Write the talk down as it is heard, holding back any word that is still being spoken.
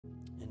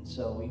And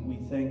so we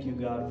thank you,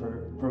 God,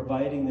 for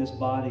providing this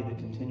body the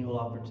continual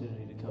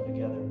opportunity to come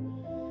together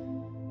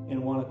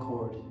in one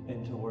accord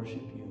and to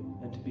worship you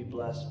and to be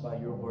blessed by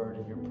your word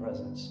and your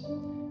presence.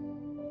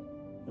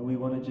 And we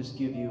want to just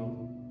give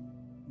you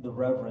the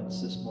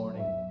reverence this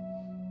morning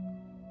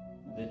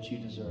that you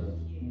deserve.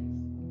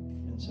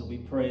 And so we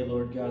pray,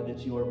 Lord God,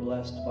 that you are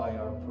blessed by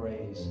our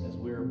praise as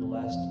we are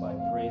blessed by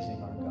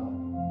praising our God.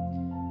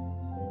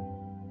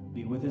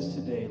 Be with us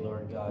today,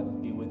 Lord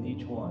God. Be with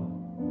each one.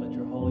 Let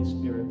your Holy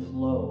Spirit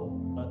flow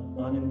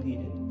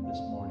unimpeded this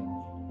morning.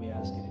 We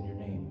ask it in your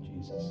name,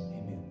 Jesus.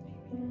 Amen.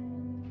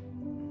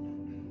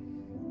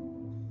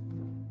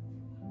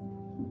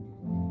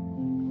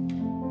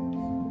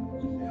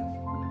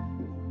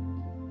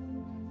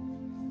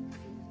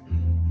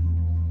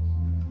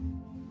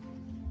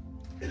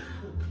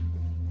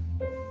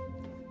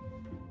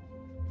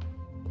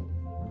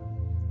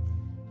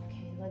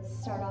 Okay,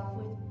 let's start off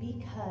with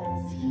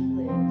Because He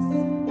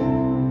Lives.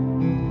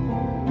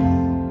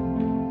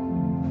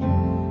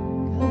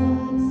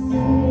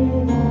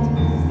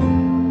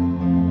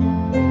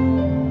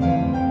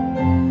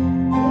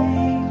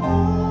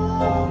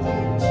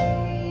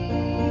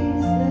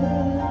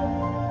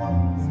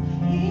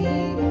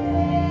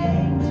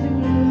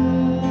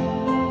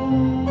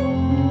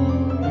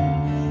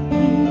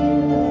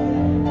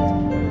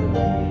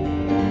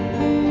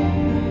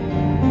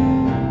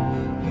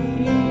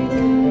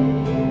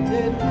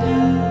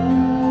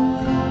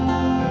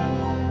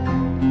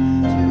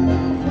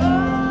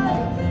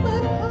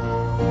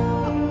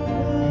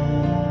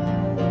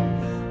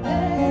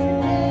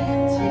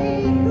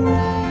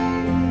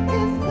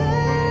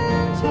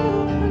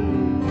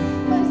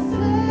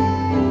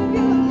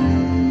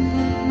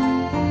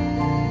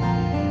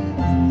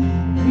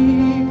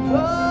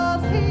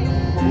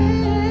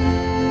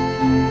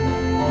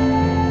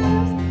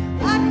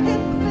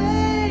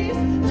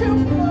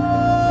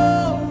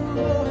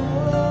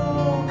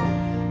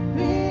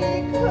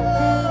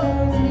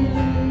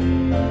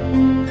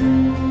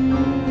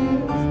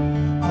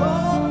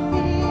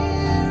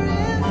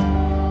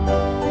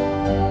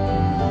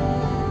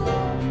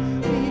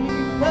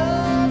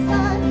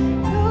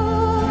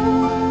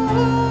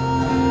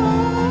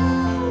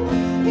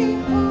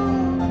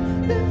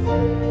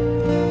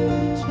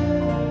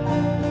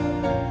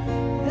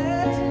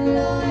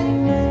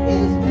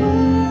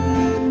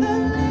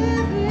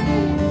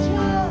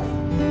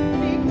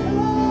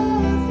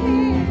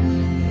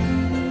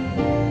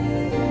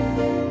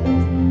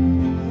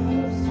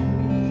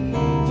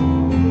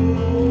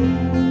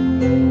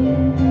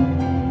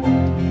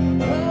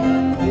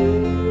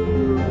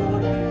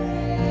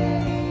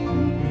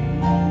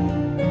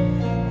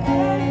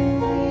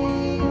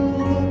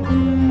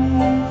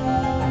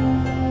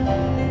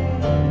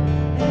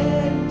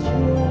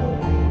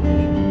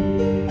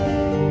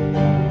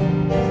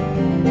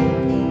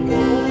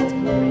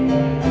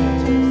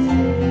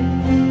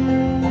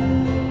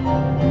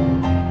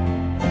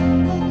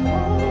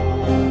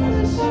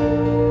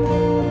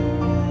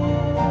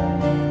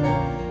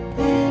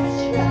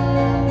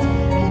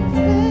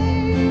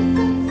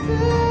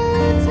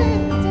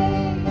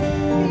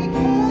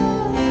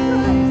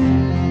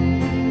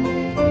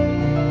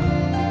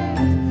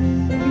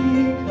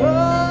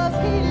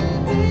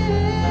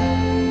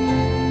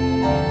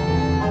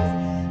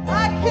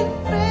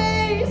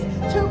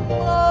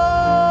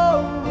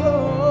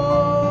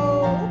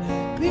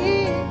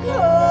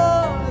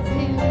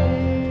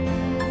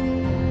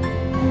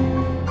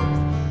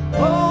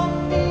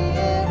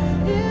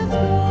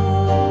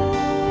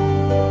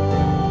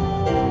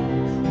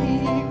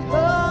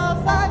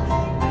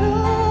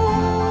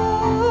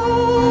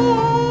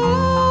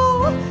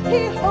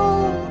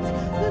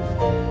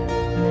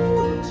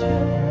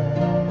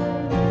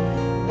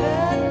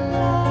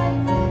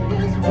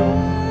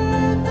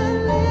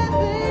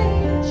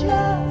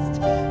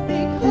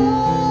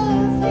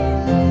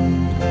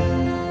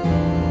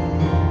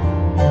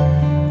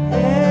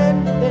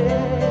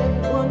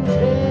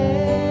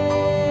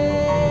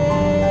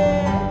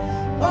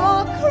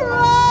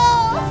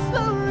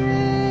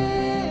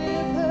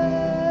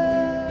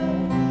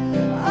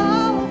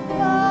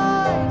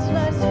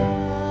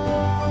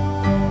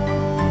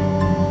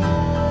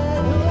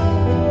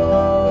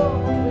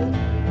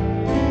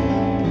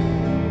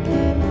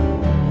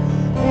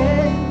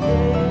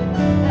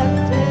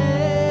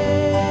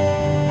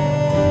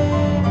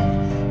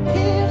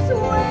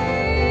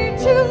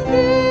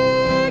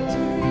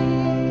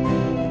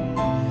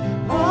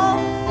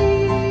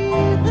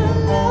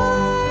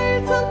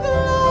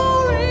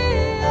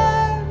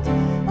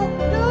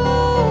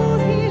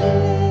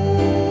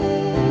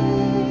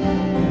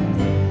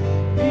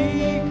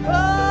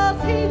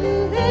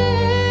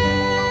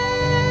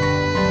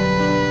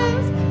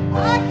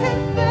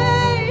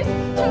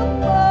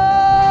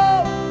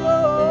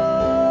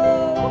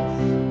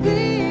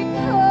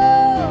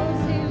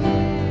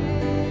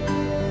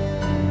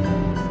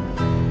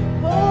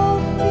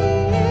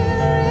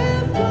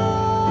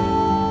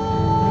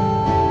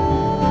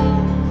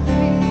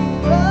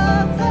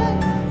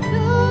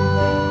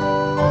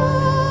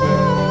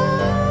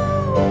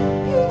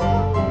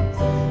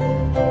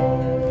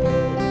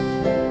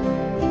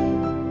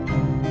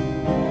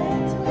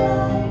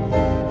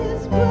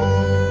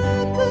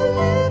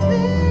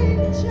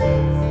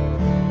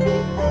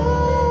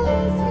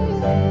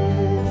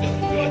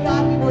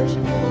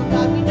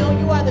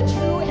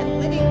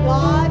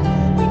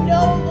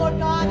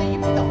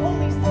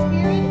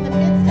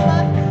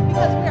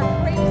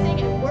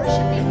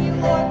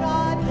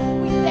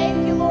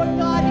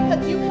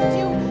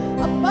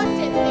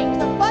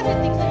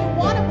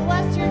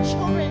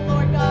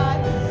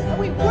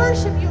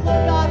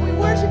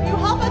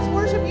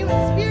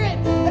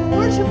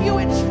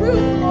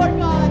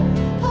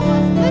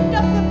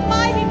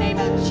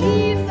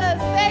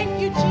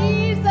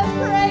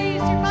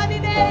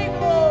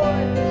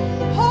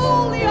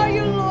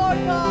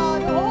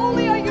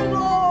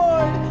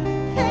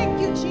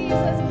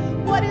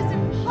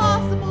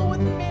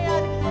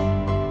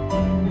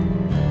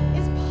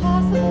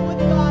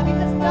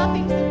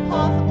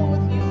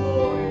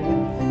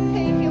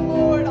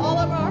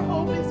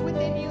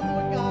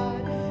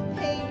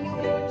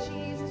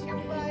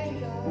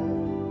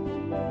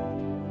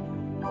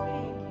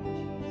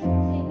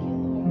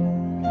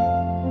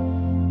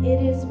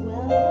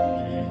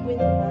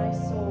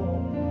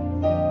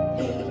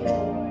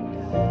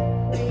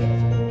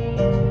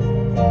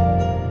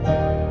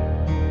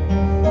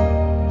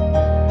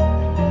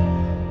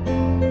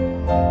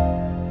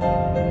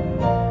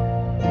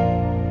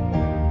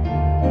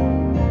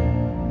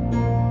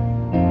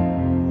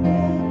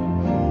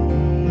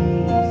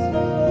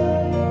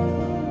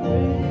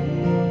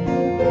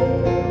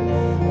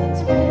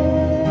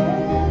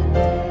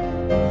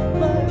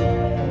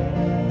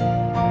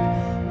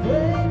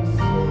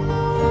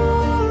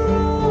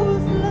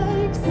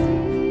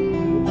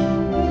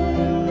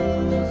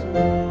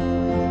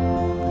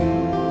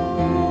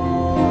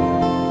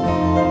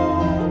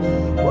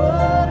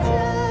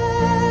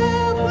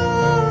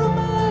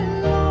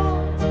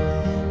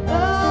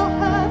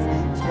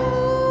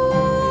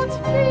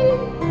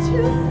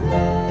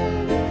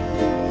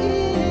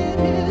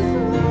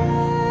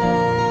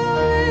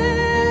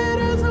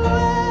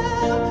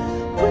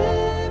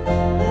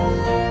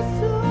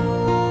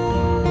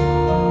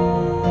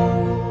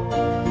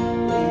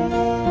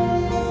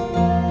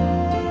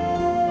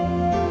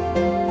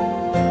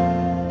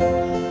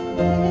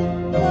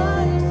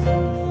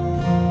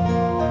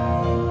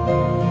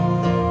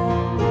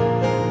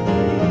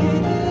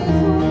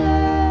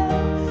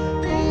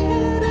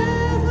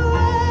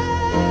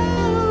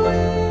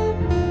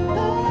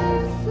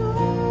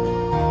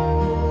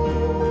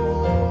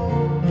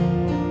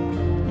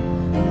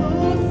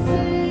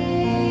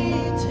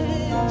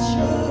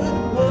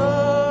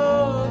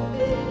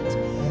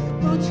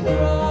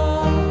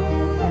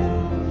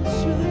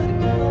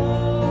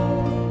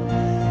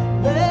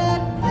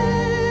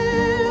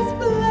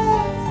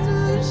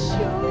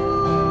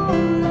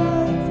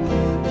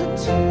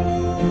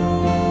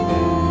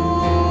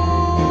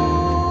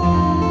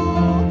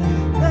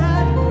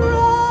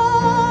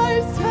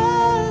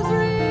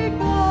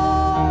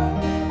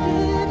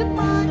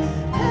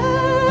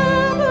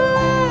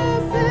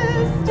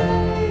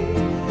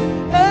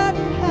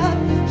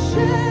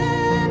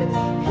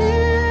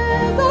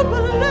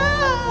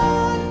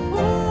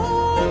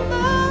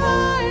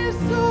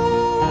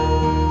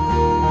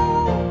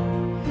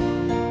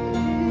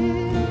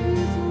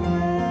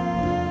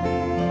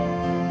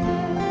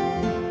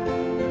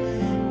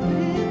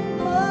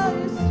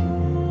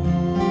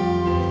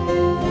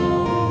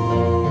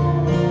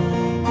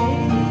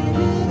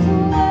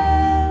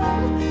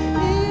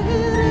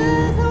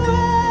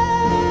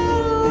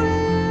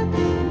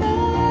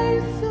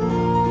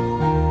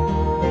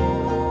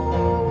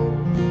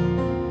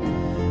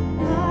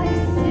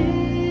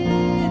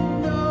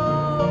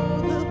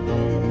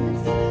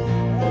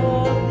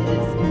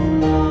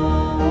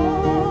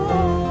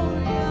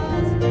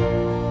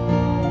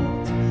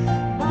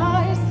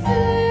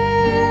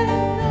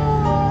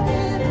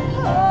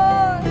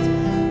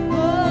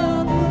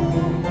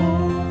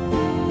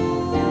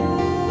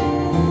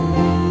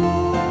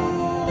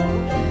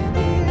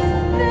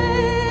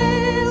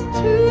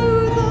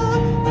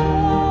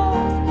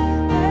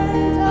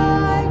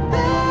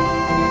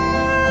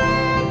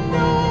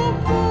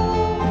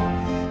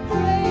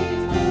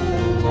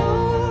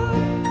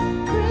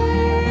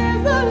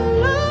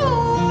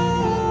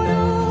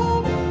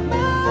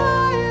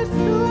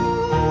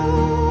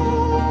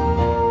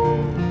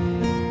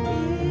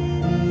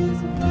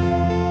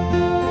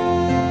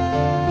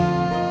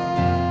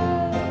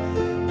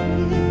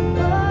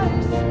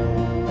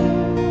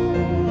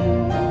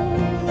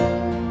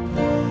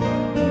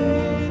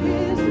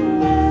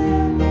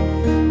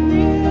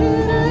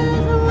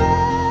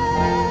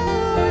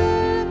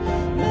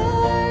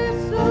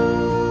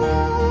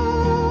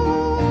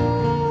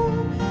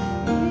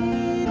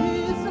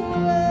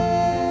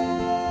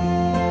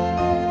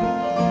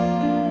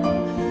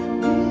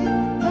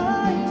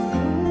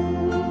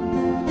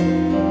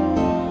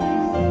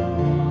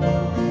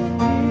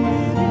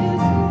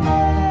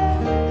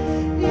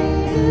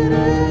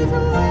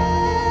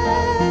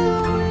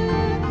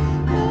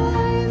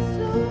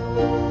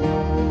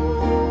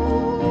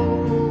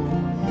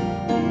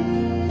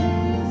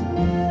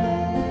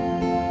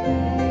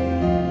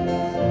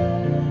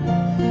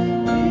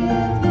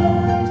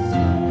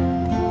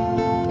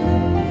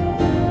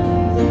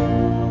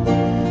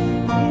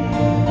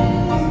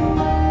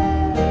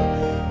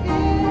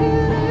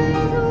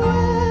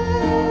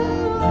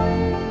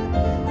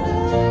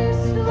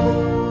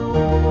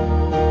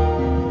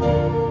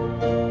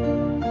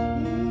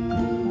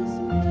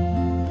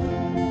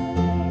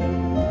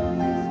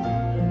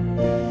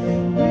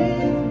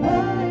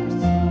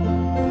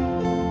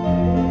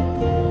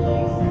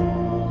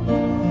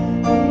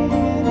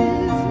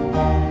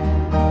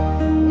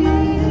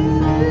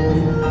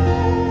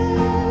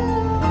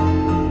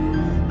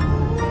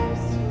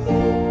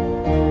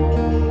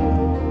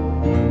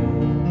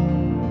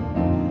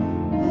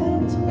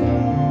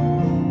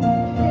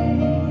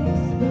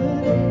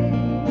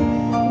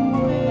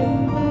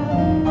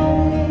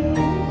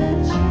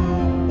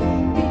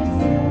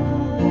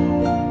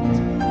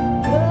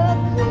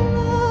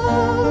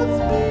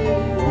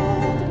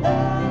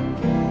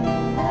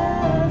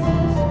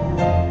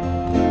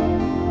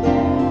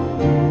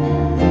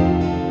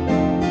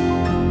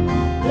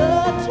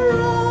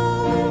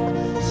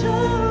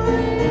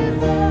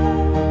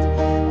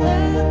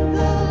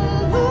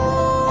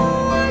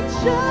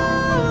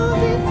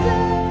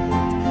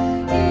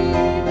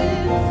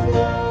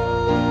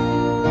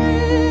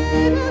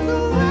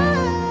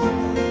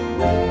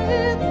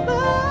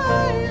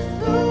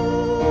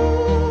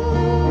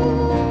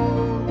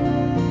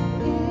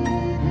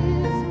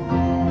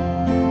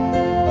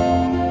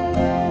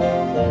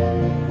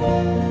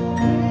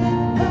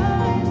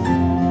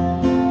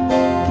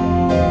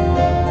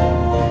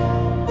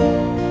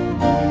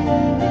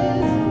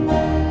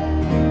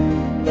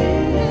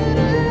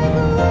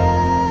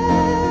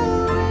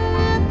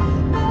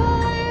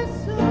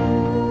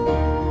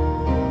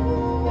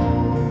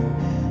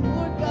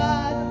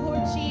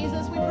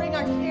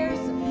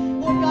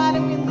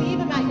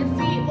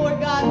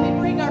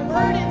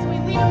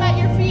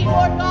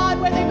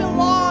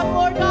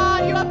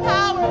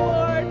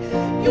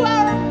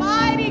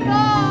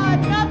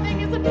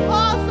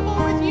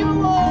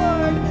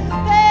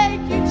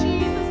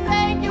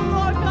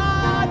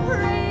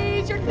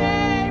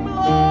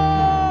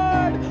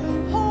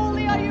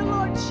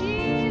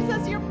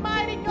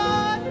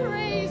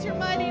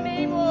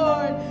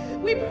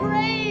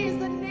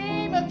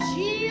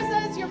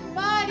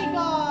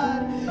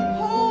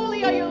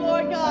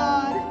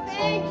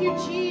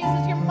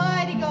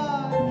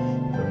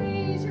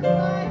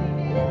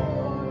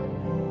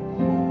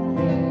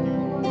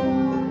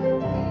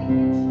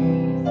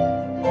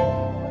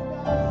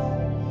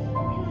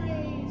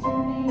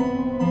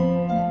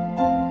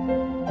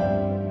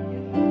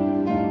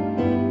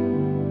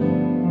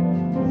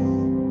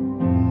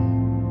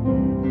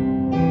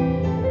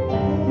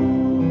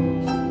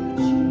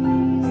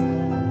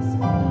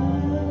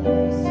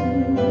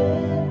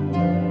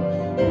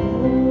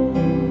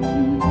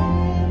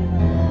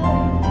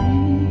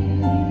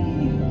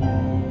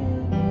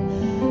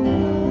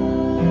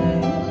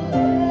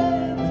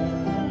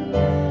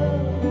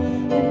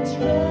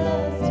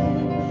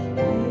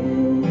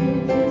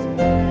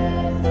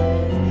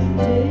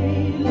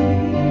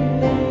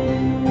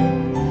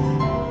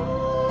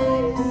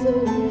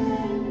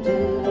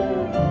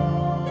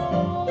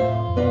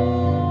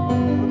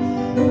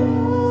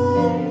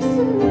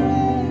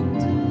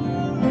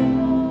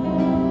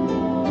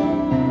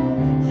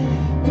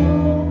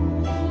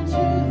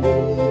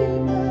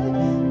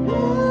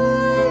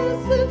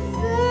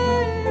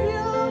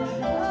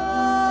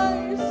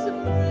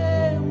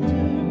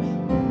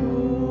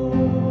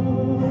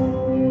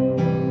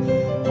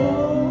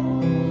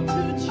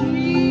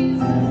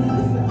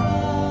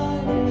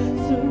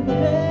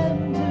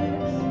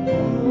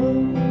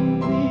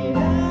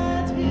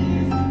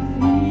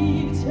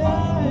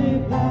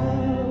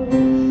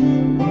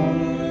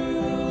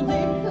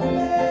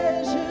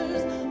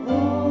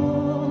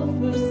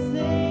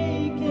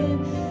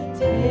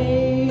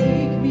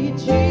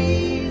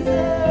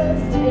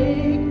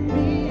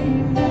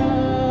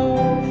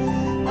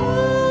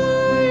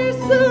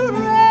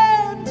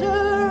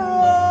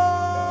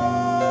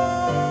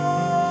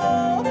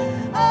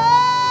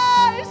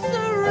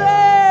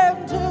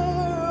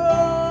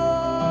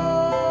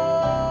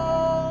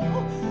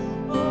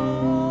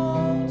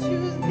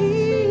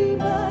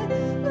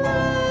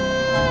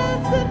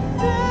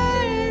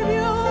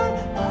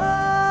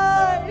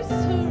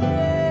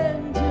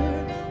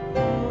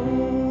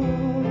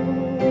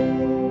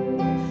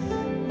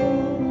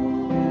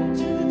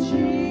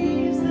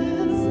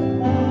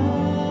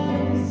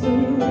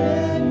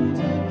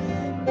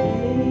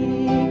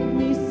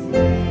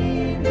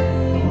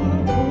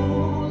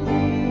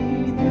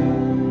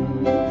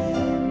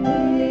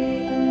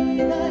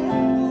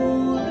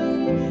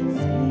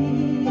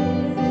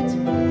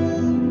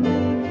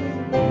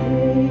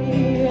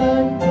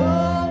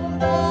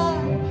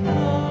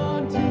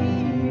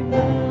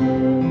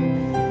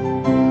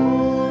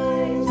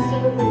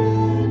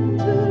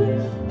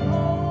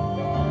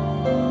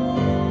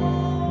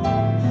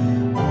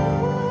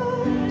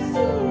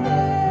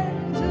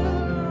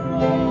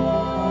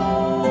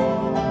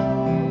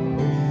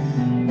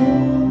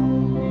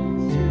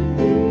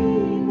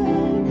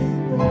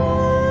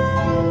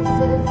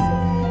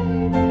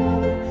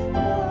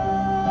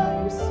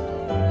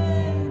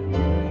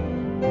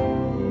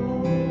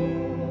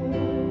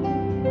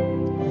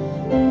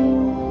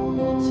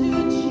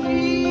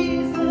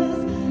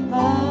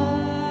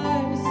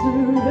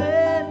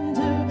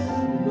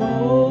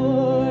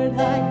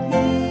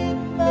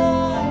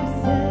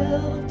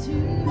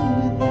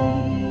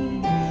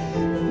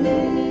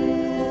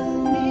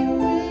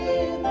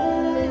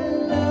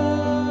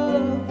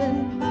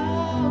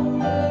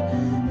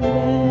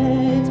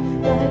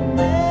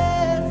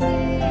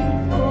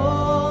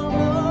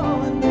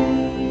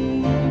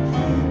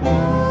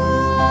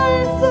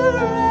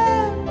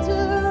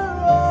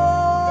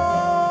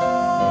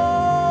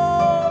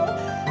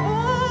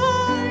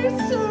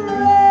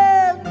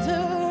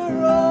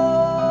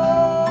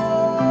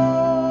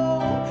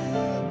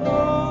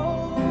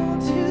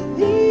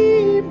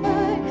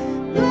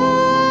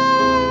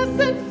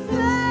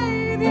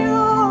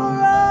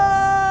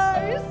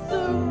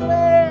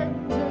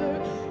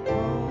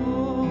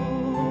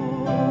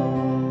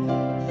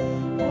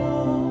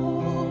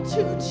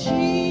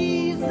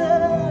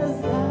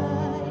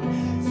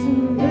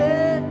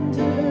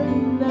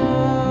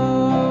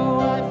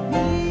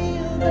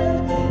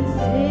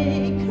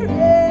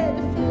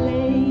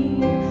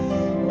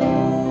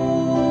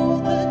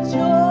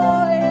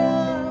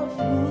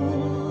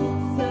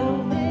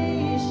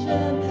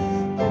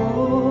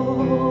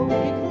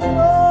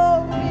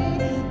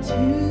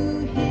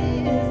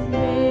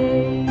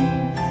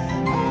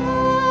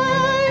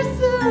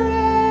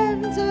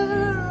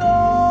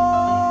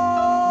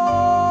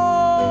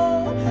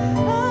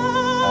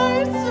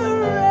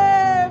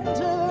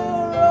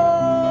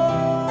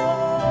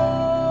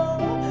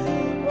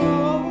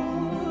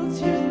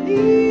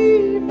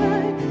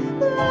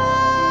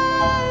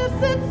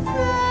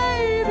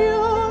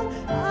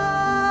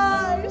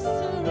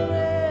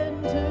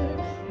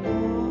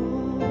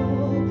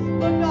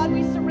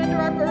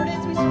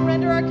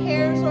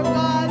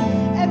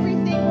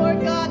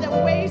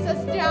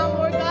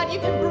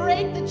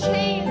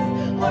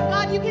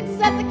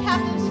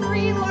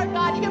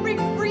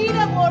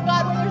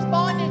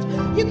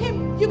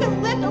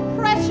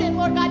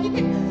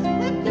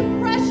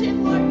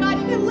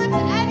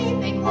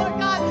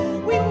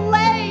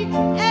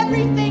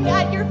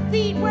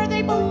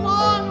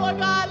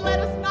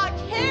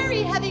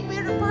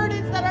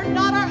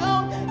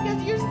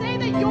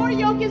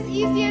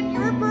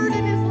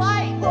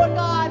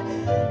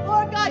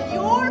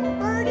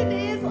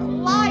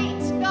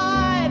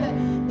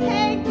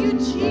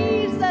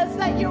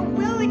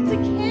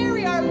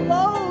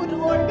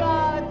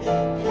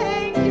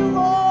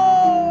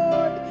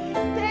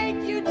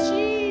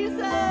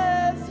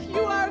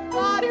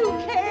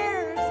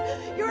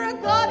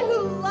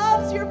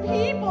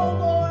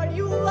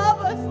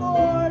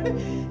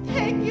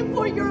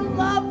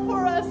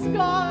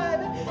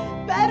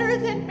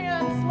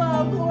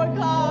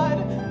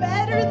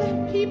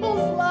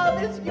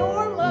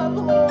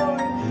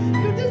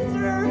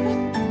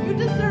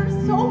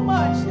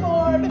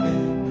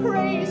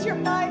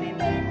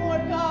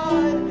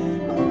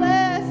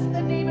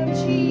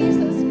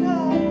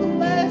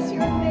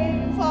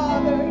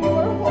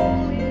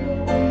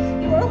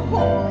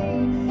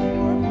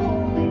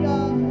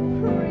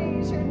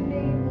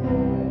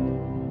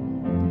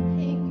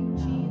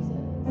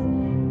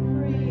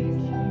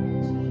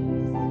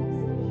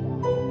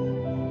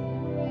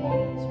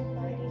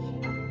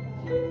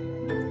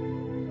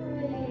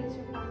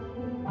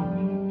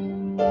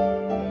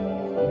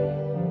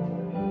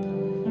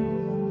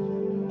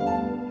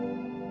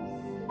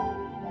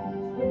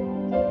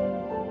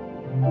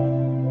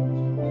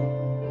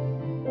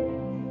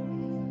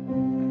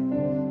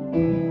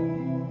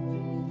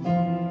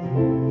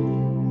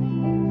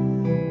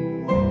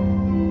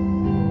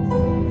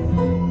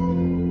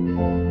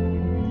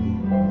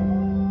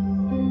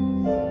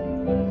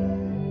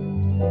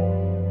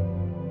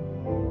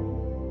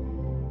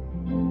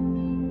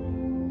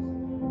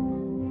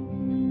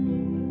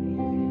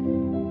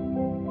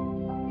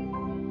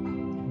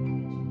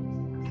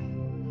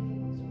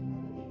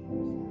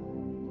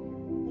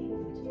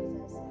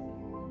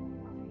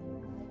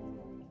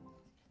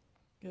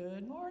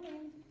 Good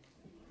morning.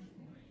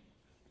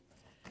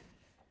 A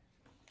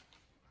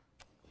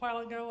while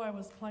ago I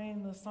was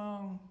playing the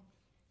song,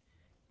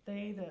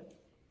 They That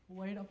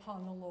Wait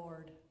Upon the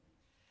Lord.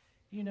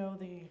 You know,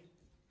 the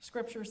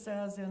scripture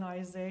says in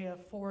Isaiah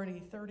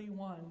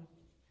 40:31,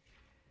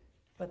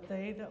 but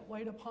they that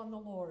wait upon the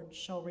Lord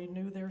shall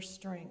renew their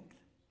strength.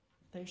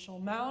 They shall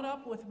mount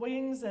up with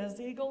wings as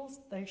eagles.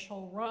 They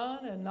shall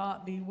run and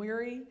not be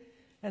weary,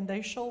 and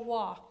they shall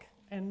walk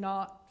and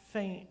not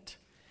faint.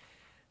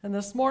 And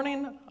this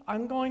morning,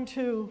 I'm going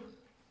to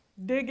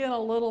dig in a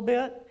little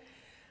bit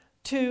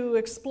to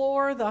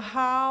explore the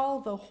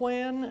how, the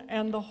when,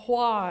 and the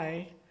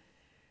why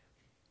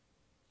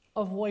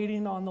of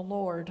waiting on the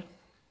Lord.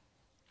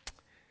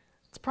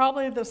 It's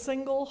probably the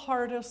single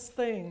hardest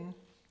thing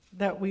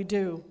that we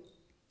do.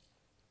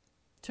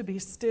 To be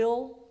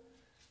still,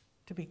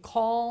 to be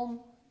calm,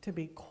 to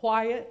be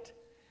quiet,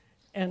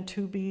 and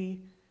to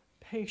be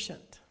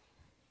patient.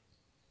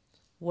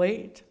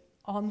 Wait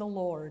on the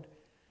Lord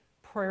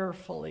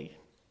prayerfully.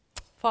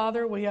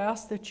 Father, we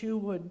ask that you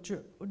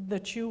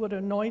would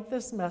anoint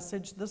this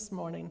message this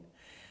morning.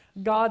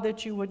 God,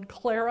 that you would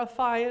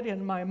clarify it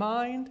in my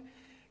mind,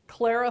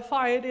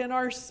 clarify it in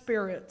our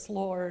spirits,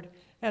 Lord,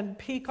 and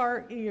pique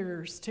our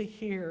ears to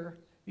hear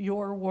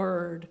your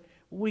word.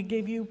 We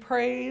give you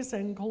praise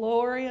and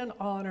glory and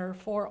honor,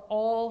 for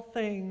all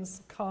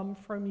things come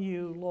from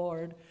you,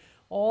 Lord.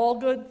 All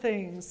good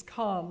things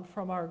come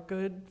from our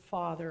good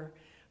Father.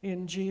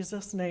 In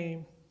Jesus'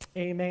 name,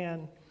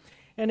 amen.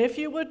 And if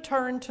you would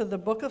turn to the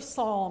book of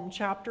Psalm,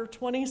 chapter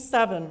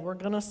 27, we're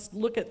going to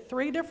look at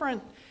three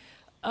different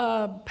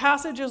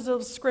passages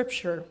of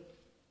Scripture.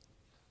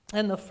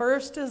 And the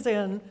first is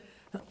in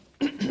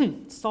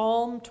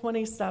Psalm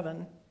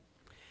 27.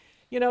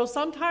 You know,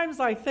 sometimes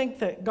I think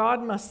that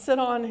God must sit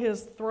on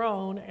his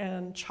throne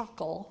and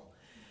chuckle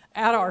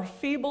at our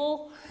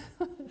feeble,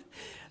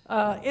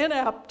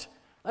 inept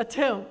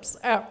attempts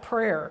at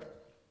prayer.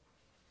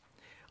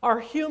 Our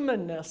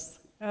humanness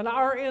and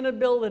our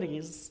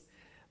inabilities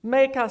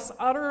make us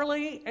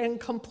utterly and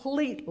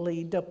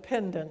completely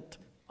dependent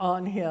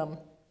on Him.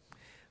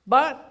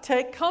 But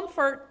take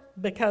comfort,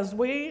 because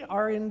we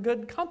are in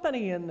good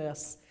company in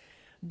this.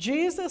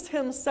 Jesus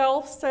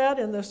Himself said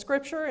in the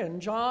scripture in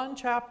John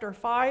chapter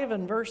 5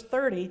 and verse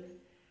 30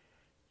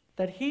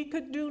 that He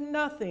could do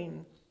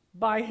nothing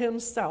by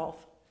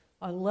Himself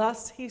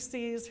unless He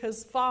sees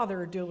His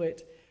Father do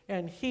it,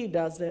 and He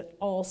does it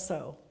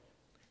also.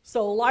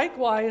 So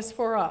likewise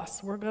for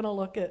us, we're going to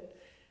look at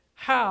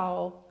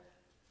how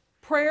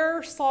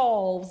prayer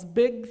solves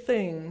big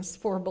things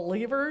for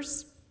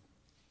believers.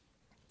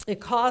 It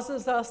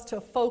causes us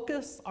to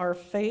focus our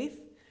faith,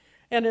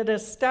 and it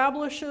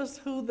establishes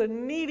who the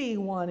needy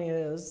one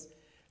is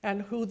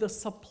and who the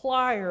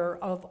supplier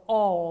of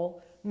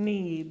all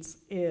needs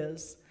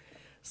is.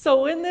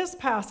 So in this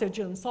passage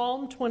in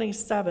Psalm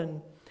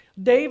 27,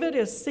 David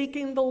is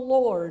seeking the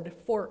Lord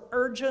for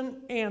urgent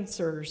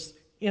answers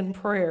in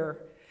prayer.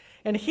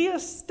 And he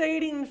is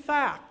stating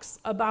facts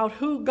about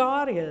who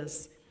God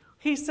is.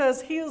 He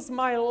says, He is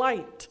my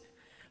light.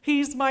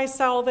 He's my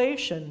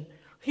salvation.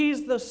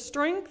 He's the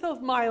strength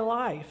of my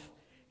life.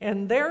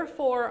 And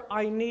therefore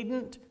I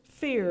needn't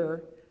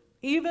fear,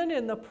 even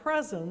in the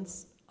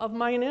presence of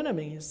mine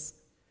enemies.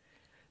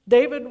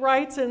 David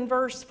writes in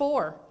verse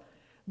 4,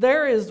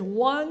 there is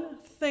one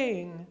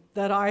thing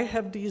that I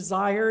have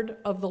desired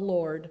of the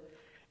Lord,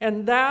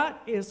 and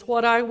that is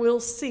what I will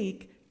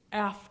seek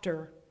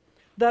after,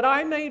 that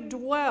I may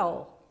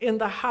dwell in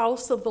the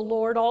house of the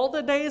Lord all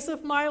the days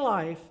of my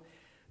life,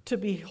 to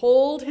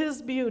behold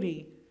His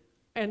beauty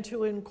and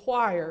to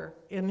inquire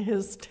in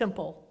His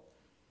temple.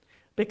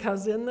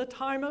 Because in the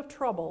time of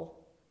trouble,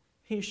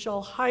 He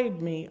shall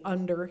hide me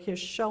under His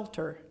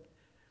shelter.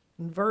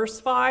 In verse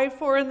 5,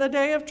 for in the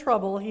day of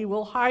trouble He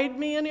will hide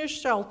me in His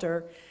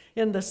shelter,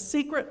 in the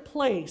secret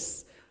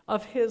place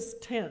of His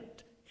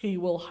tent He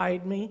will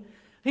hide me.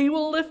 He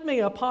will lift me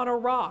upon a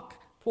rock,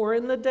 for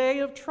in the day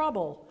of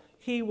trouble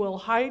He will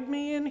hide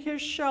me in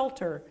His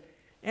shelter,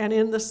 and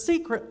in the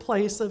secret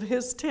place of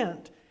His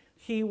tent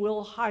He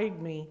will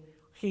hide me.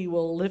 He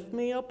will lift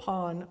me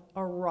upon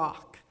a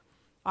rock.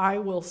 I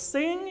will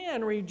sing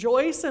and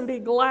rejoice and be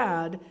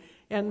glad,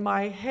 and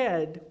my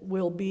head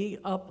will be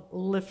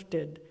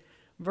uplifted.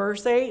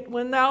 Verse 8,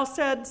 when thou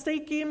said,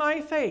 seek ye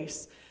my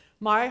face,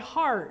 my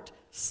heart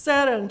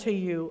said unto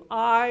you,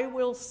 I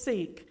will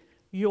seek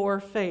your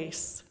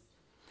face.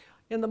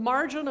 In the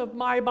margin of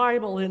my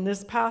Bible, in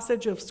this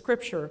passage of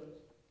Scripture,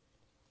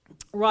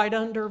 right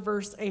under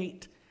verse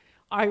 8,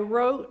 I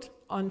wrote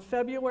on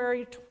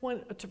February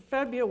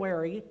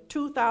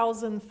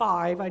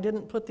 2005, I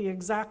didn't put the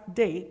exact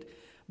date,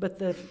 but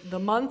the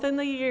month and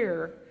the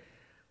year,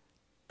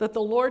 that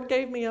the Lord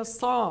gave me a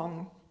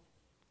song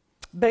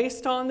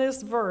based on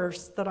this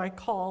verse that I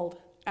called,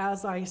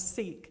 As I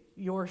Seek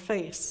Your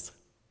Face.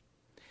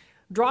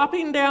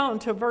 Dropping down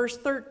to verse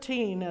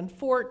 13 and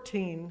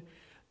 14,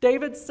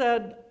 David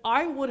said,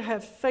 I would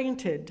have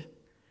fainted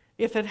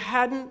if it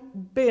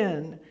hadn't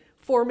been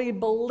for me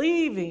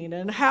believing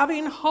and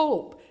having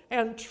hope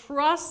and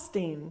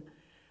trusting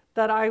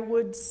that I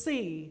would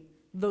see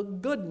the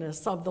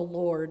goodness of the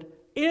Lord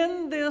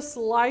in this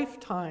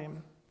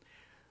lifetime.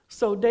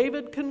 So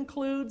David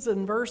concludes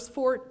in verse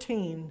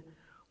 14,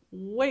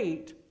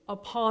 wait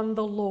upon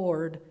the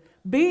Lord.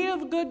 Be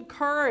of good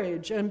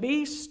courage and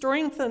be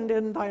strengthened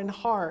in thine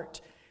heart.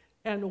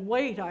 And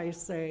wait, I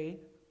say,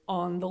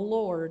 on the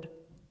Lord.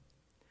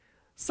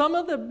 Some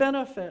of the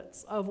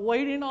benefits of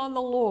waiting on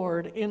the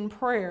Lord in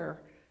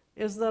prayer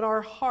is that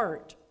our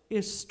heart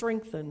is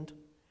strengthened.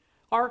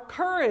 Our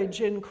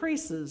courage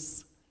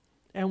increases,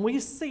 and we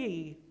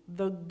see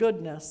the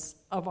goodness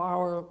of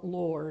our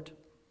Lord.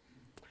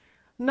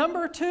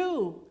 Number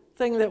 2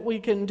 thing that we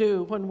can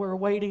do when we're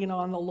waiting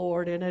on the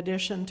Lord, in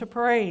addition to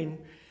praying,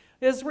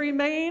 is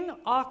remain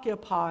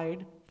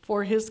occupied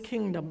for His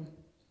kingdom.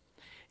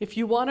 If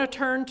you want to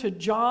turn to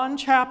John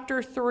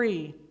chapter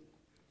 3,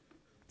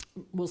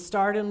 we'll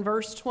start in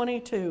verse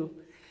 22.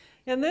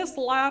 In this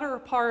latter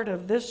part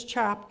of this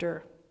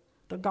chapter,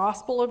 the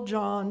Gospel of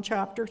John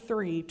chapter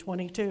 3,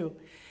 22,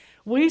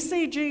 we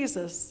see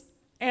Jesus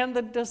and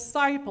the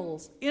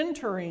disciples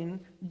entering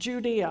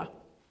Judea.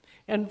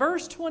 And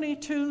verse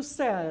 22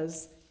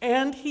 says,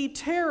 and He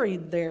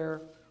tarried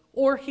there,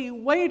 or He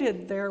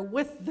waited there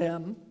with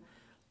them,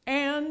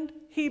 and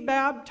He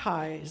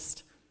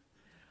baptized.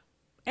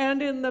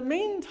 And in the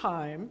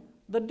meantime,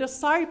 the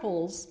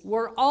disciples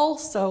were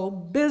also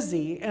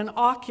busy and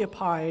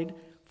occupied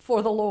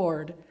for the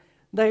Lord.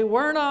 They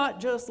were not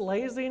just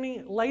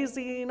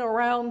lazying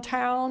around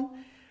town,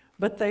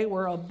 but they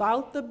were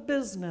about the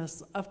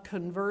business of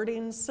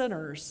converting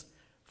sinners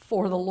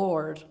for the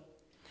Lord.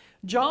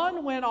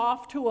 John went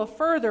off to a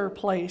further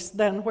place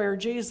than where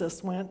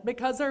Jesus went,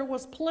 because there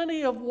was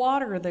plenty of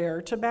water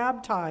there to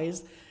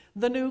baptize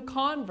the new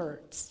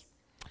converts.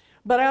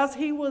 But as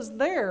he was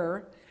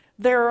there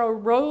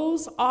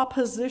arose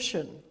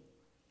opposition.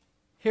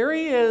 Here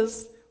he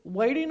is,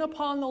 waiting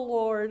upon the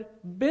Lord,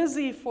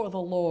 busy for the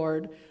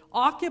Lord.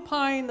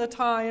 occupying the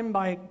time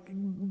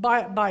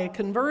by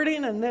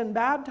converting and then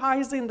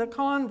baptizing the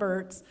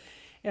converts.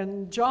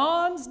 And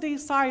John's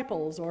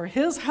disciples, or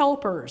his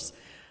helpers,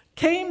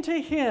 came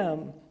to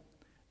him,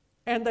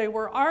 and they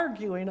were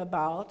arguing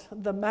about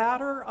the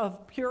matter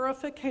of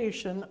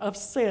purification of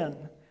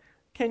sin.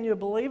 Can you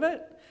believe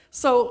it?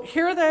 So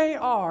here they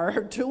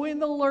are doing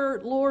the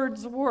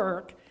Lord's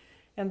work,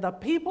 and the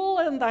people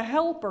and the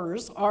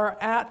helpers are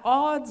at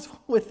odds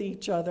with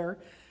each other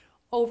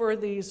over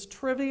these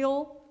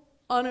trivial,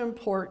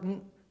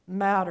 unimportant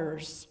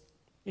matters.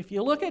 If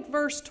you look at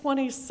verse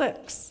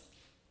 26,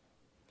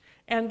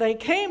 and they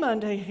came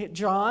unto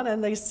John,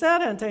 and they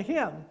said unto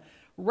him,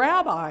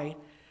 Rabbi,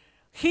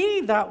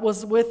 he that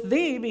was with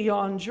thee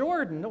beyond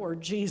Jordan, or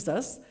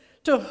Jesus,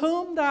 to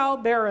whom thou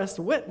bearest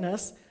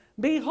witness,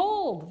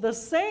 behold, the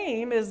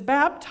same is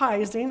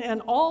baptizing,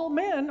 and all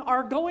men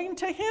are going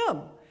to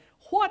him.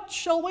 What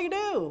shall we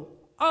do?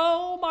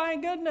 Oh my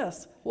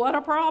goodness, what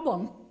a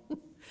problem.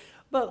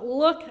 But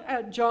look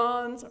at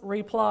John's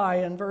reply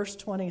in verse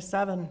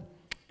 27.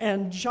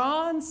 And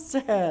John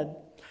said,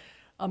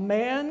 a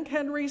man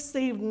can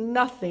receive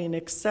nothing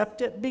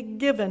except it be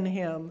given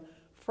him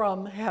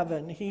from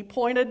heaven. He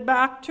pointed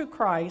back to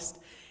Christ,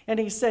 and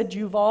he said,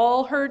 you've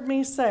all heard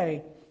me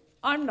say,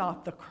 I'm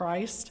not the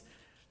Christ,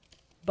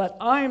 but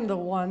I'm the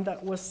one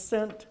that was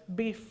sent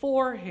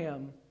before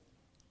him.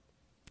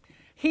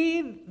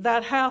 He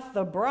that hath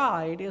the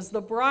bride is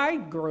the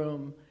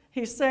bridegroom.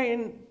 He's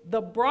saying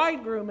the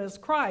bridegroom is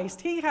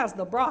Christ. He has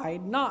the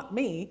bride, not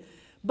me.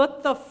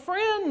 But the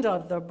friend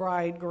of the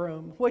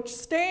bridegroom, which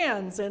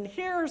stands and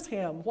hears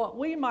him, what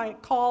we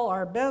might call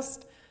our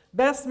best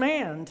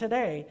man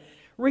today,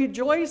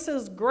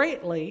 rejoices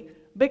greatly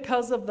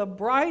because of the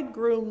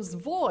bridegroom's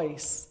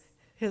voice,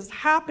 his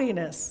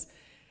happiness.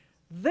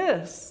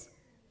 This,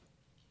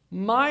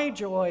 my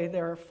joy,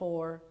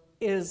 therefore,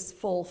 is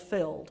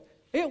fulfilled.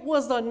 It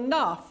was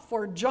enough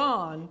for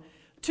John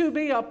to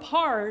be a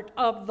part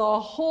of the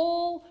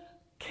whole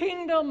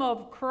kingdom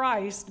of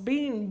Christ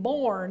being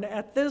born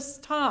at this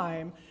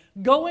time,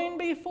 going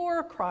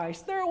before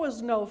Christ. There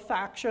was no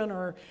faction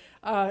or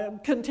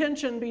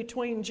contention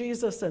between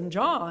Jesus and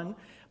John,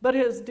 but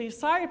his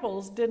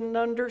disciples didn't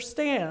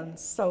understand,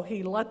 so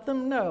he let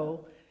them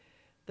know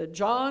that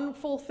John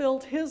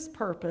fulfilled his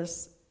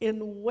purpose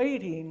in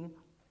waiting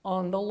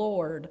on the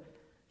Lord.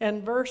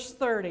 And verse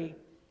 30,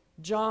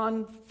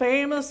 John's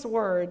famous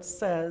words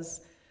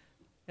says,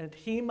 and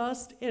he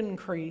must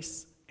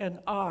increase, and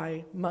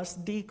I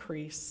must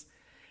decrease.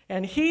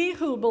 And he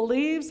who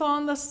believes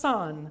on the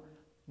Son,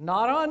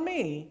 not on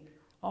me,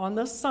 on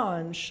the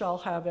Son, shall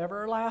have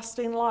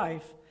everlasting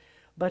life.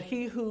 But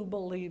he who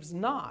believes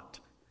not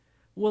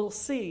will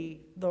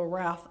see the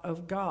wrath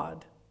of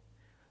God.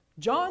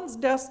 John's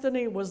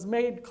destiny was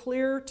made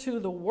clear to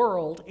the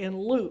world in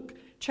Luke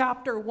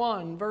chapter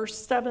 1, verse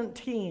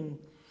 17.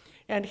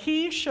 And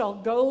he shall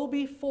go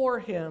before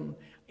him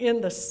in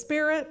the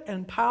spirit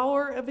and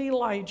power of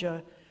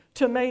Elijah,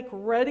 to make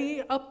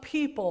ready a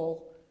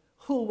people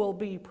who will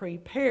be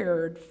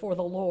prepared for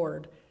the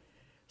Lord.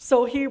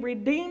 So he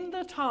redeemed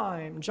the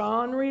time,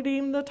 John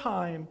redeemed the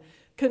time,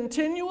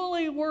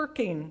 continually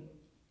working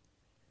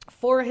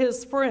for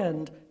his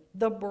friend,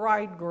 the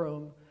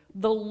bridegroom,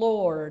 the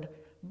Lord,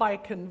 by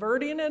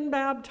converting and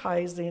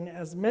baptizing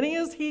as many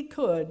as he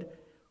could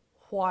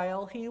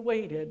while he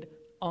waited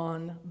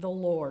on the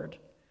Lord.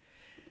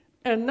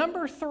 And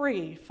number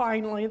 3,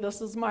 finally,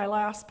 this is my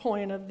last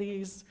point of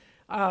these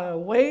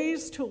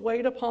ways to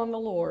wait upon the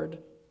Lord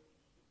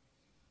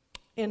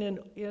in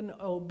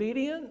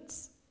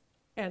obedience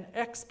and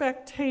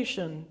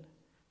expectation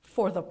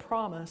for the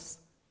promise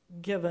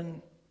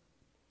given.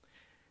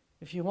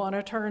 If you want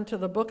to turn to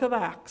the book of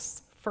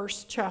Acts,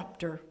 1st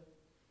chapter.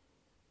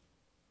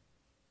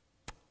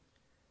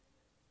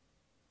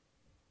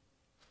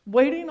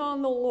 Waiting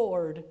on the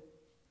Lord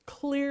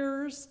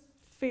clears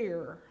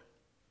fear.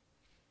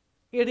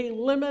 It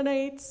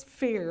eliminates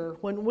fear.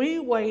 When we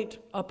wait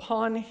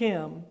upon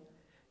him,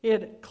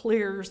 it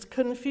clears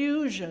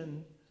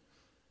confusion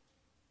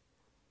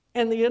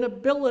and the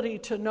inability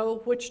to know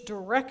which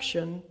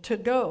direction to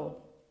go.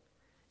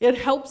 It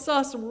helps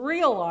us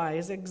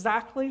realize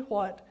exactly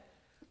what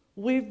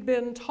we've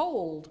been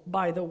told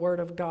by the Word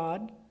of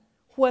God,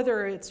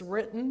 whether it's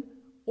written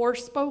or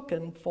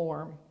spoken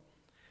form.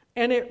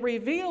 And it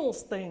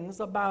reveals things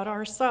about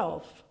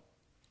ourselves.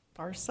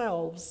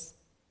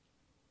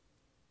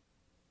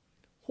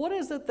 What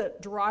is it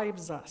that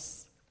drives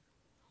us?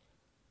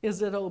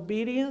 Is it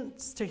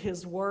obedience to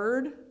his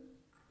word?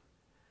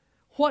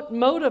 What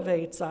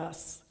motivates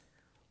us?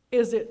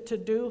 Is it to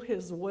do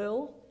his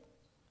will?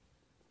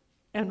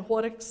 And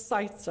what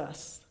excites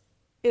us?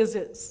 Is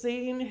it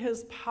seeing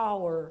his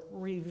power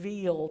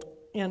revealed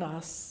in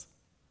us?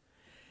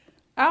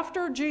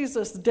 After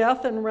Jesus'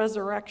 death and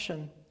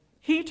resurrection,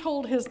 he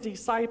told his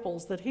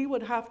disciples that he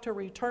would have to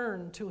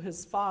return to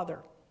his Father.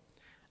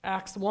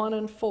 Acts 1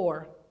 and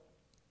 4.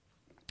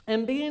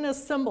 And being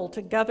assembled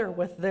together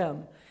with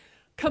them,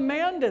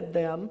 commanded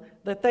them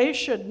that they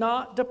should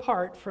not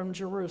depart from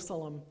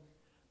Jerusalem,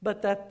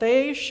 but that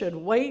they should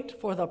wait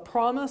for the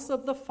promise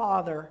of the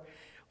Father,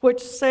 which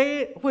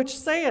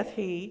saith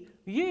he,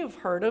 Ye have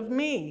heard of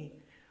me.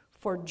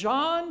 For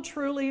John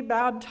truly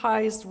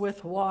baptized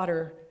with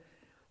water,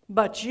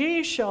 but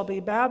ye shall be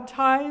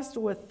baptized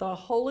with the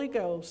Holy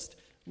Ghost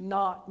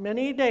not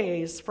many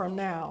days from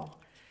now.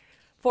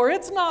 For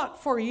it's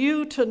not for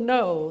you to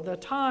know the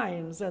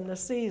times and the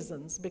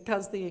seasons,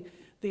 because the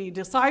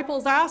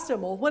disciples asked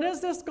him, well, when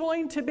is this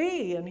going to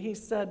be? And he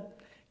said,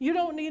 you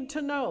don't need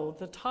to know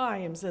the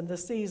times and the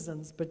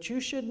seasons, but you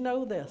should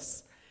know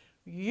this.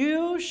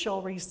 You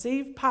shall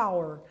receive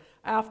power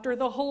after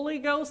the Holy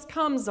Ghost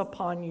comes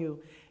upon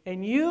you,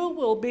 and you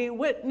will be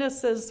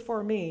witnesses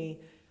for me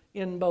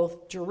in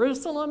both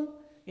Jerusalem,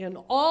 in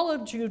all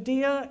of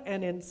Judea,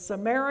 and in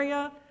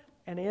Samaria,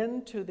 and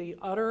into the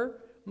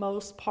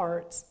uttermost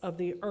parts of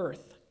the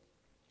earth.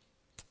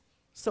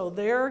 So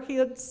there he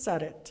had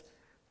said it.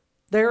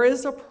 There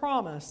is a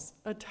promise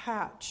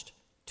attached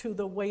to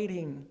the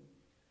waiting.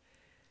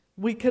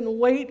 We can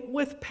wait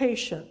with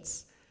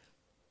patience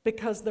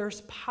because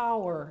there's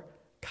power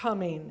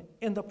coming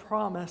in the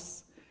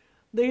promise.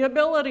 The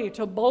ability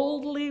to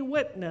boldly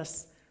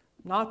witness,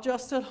 not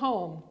just at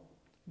home,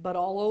 but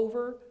all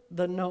over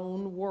the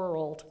known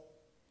world.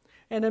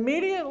 And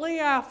immediately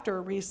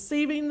after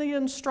receiving the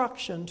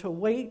instruction to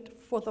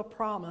wait for the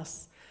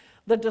promise,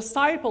 the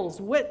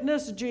disciples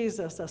witnessed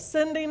Jesus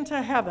ascending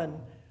to heaven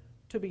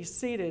to be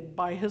seated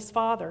by his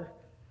Father.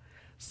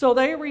 So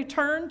they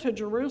returned to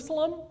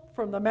Jerusalem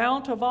from the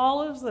Mount of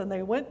Olives, and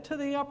they went to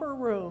the upper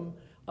room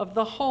of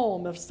the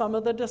home of some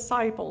of the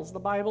disciples. The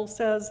Bible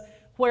says,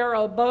 where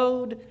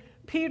abode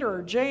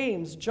Peter,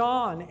 James,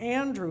 John,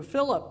 Andrew,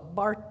 Philip,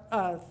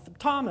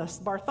 Thomas,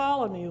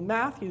 Bartholomew,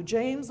 Matthew,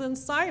 James, and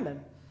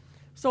Simon.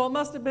 So it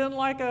must have been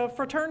like a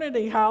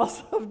fraternity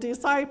house of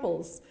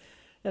disciples.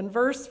 In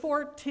verse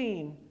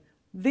 14,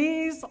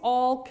 these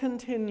all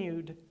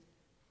continued.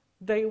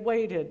 They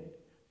waited.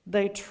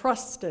 They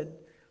trusted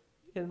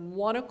in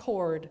one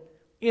accord,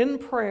 in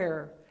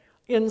prayer,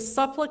 in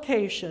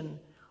supplication,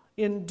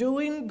 in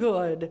doing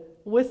good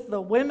with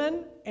the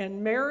women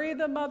and Mary,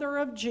 the mother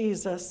of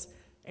Jesus,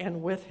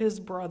 and with his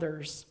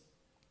brothers.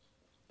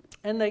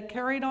 And they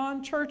carried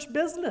on church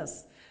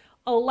business,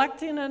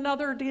 electing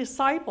another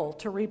disciple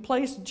to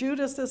replace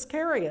Judas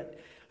Iscariot,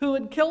 who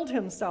had killed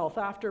himself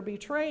after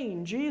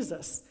betraying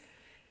Jesus.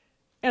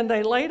 And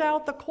they laid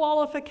out the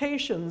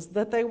qualifications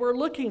that they were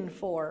looking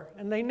for,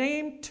 and they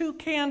named 2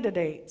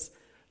 candidates,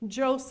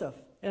 Joseph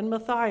and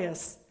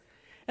Matthias.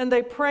 And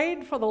they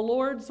prayed for the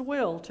Lord's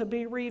will to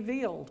be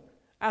revealed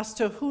as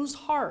to whose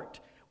heart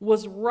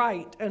was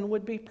right and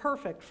would be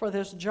perfect for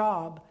this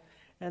job.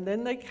 And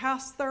then they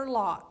cast their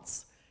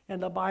lots,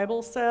 and the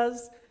Bible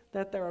says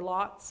that their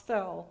lots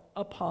fell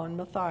upon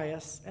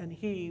Matthias, and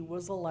he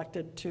was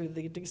elected to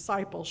the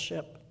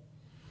discipleship.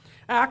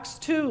 Acts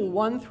 2,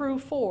 1 through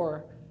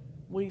 4,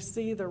 we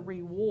see the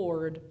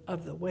reward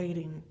of the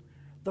waiting.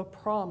 The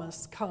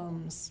promise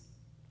comes.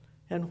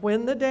 And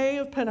when the day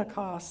of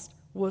Pentecost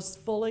was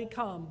fully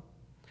come,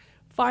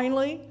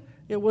 finally,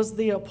 it was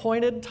the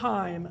appointed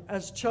time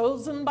as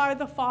chosen by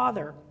the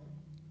Father.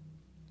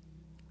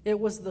 It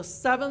was the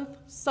 7th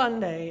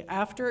Sunday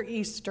after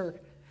Easter.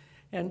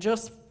 And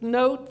just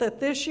note that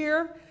this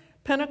year,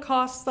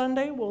 Pentecost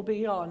Sunday will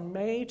be on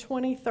May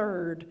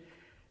 23rd,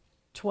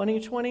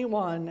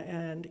 2021,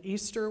 and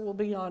Easter will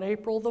be on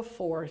April the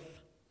 4th.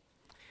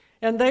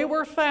 And they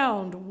were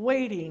found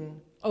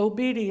waiting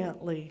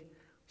obediently,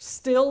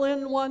 still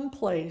in one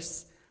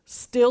place,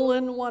 still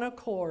in one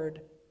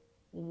accord,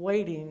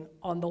 waiting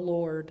on the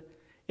Lord.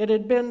 It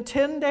had been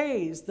 10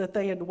 days that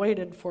they had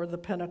waited for the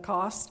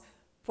Pentecost,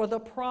 for the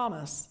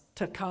promise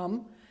to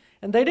come.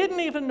 And they didn't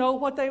even know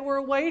what they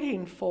were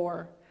waiting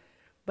for,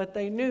 but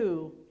they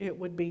knew it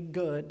would be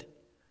good.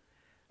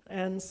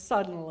 And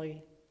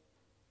suddenly,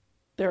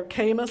 there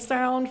came a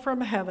sound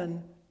from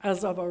heaven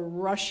as of a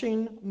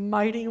rushing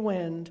mighty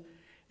wind,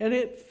 and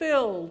it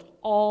filled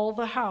all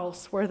the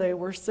house where they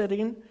were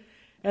sitting.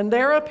 And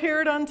there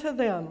appeared unto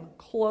them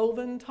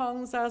cloven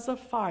tongues as of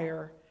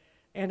fire,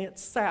 and it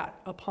sat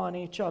upon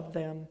each of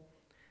them.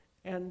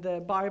 And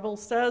the Bible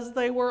says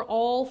they were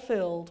all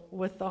filled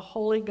with the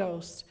Holy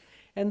Ghost,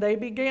 and they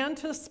began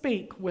to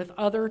speak with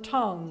other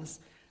tongues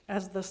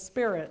as the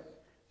Spirit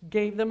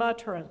gave them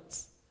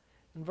utterance.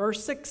 In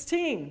verse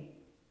 16,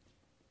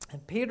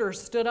 and Peter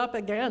stood up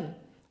again.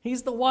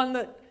 He's the one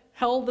that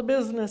held the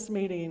business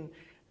meeting.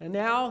 And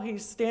now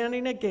he's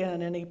standing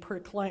again, and he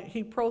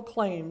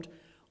proclaimed,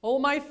 O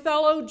my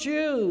fellow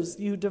Jews,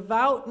 you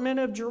devout men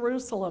of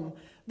Jerusalem,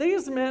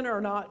 these men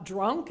are not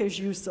drunk as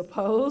you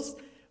suppose,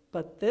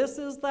 but this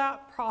is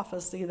that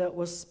prophecy that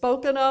was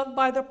spoken of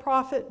by the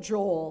prophet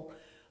Joel,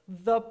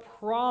 the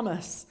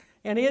promise.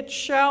 And it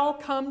shall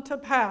come to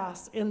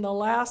pass in the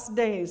last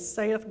days,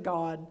 saith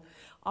God,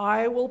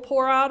 I will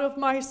pour out of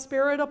my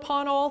Spirit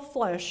upon all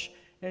flesh,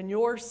 and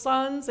your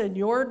sons and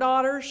your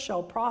daughters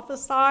shall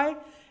prophesy,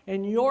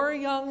 and your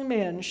young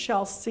men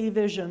shall see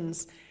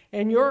visions,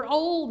 and your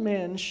old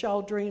men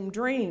shall dream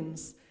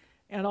dreams.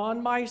 And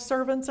on my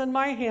servants and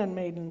my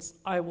handmaidens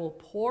I will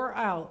pour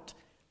out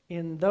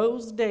in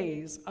those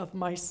days of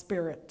my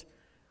Spirit.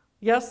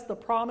 Yes, the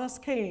promise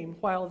came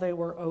while they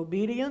were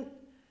obedient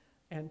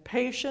and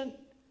patient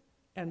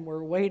and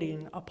were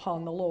waiting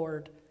upon the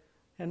Lord.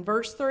 In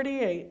verse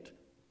 38,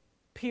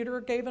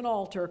 Peter gave an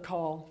altar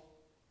call,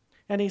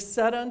 and he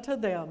said unto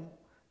them,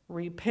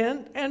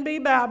 Repent and be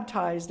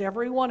baptized,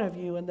 every one of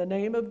you, in the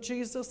name of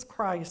Jesus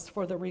Christ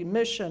for the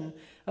remission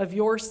of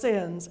your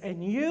sins,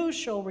 and you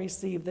shall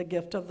receive the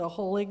gift of the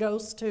Holy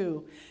Ghost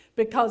too,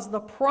 because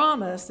the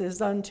promise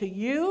is unto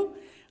you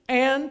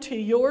and to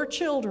your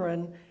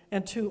children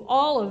and to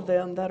all of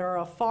them that are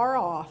afar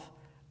off,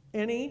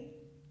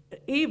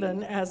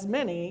 even as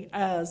many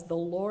as the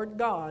Lord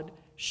God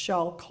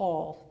shall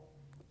call.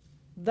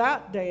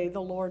 That day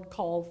the Lord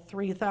called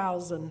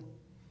 3,000.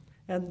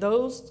 And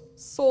those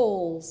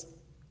souls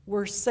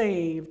were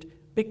saved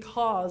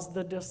because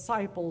the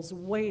disciples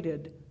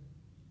waited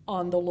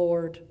on the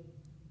Lord.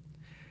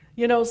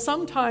 You know,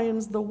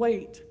 sometimes the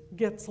wait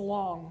gets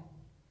long.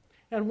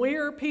 And we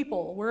are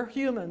people, we're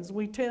humans.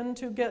 We tend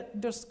to get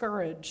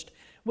discouraged.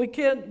 We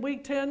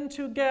tend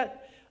to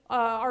get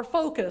our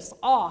focus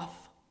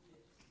off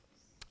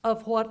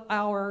of what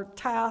our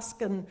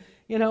task and,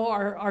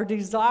 our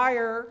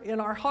desire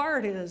in our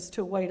heart is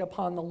to wait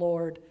upon the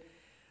Lord.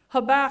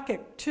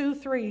 Habakkuk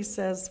 2:3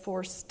 says,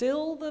 For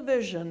still the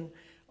vision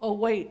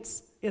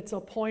awaits its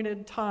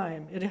appointed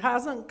time. It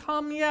hasn't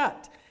come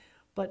yet,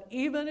 but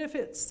even if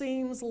it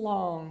seems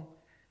long,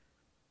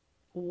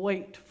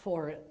 wait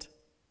for it.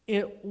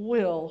 It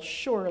will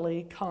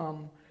surely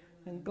come.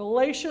 In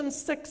Galatians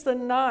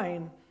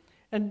 6:9,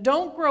 and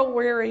don't grow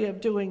weary of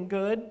doing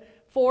good,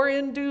 for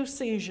in due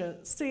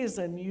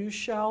season you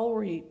shall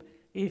reap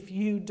if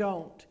you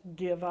don't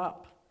give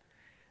up.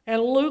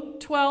 And Luke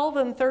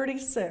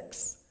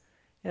 12:36,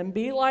 and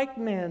be like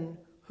men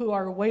who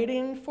are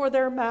waiting for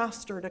their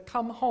master to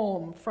come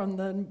home from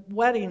the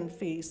wedding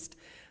feast,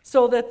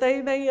 so that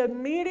they may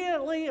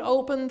immediately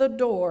open the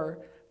door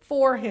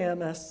for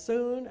him as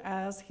soon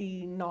as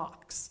he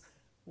knocks.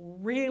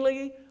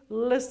 Really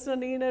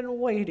listening and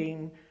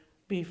waiting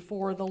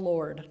before the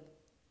Lord.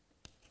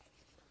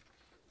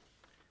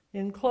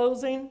 In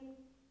closing,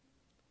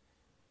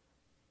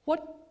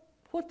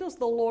 what does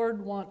the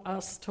Lord want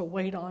us to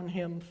wait on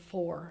him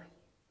for?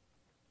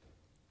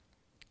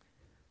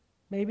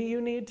 Maybe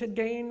you need to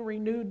gain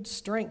renewed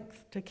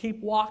strength to keep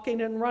walking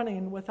and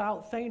running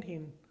without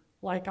fainting,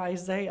 like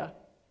Isaiah.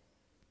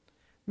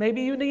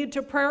 Maybe you need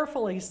to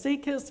prayerfully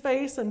seek his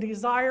face and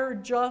desire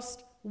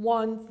just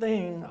one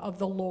thing of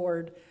the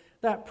Lord,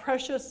 that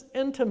precious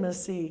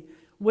intimacy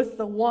with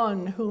the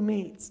one who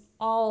meets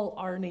all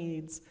our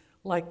needs,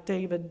 like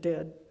David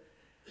did.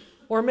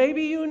 Or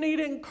maybe you need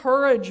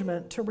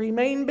encouragement to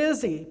remain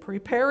busy,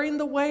 preparing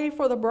the way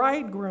for the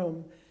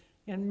bridegroom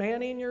and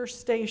manning your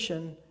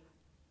station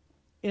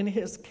in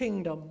his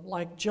kingdom,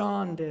 like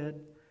John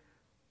did,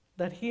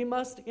 that he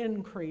must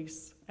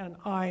increase and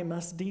I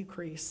must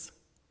decrease.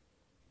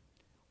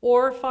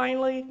 Or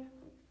finally,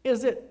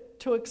 is it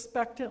to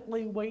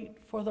expectantly wait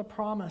for the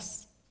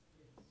promise?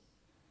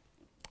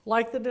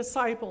 Like the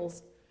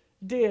disciples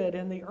did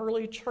and the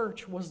early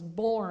church was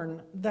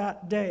born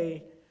that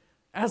day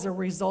as a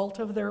result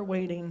of their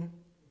waiting.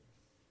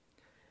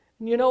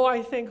 And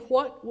I think,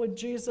 what would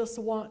Jesus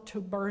want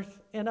to birth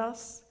in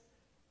us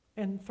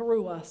and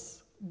through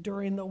us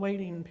during the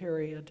waiting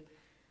period?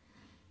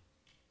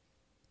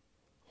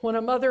 When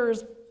a mother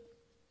is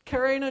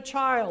carrying a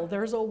child,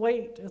 there's a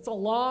wait. It's a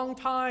long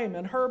time,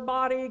 and her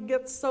body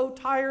gets so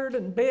tired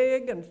and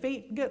big, and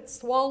feet get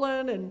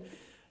swollen, and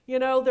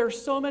there's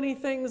so many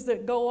things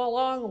that go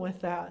along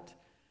with that.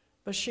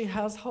 But she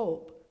has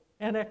hope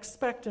and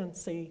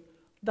expectancy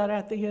that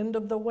at the end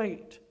of the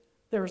wait,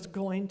 there's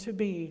going to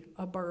be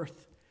a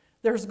birth.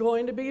 There's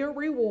going to be a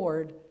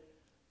reward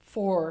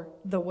for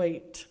the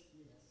wait.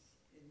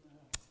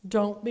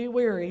 Don't be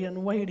weary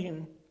in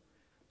waiting,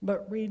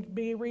 but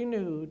be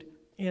renewed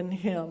in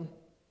him.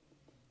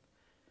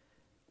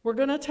 We're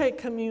going to take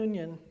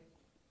communion.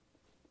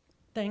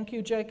 Thank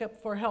you, Jacob,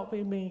 for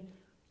helping me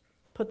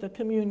put the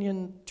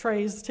communion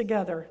trays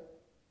together.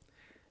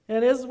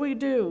 And as we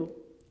do,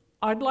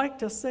 I'd like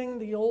to sing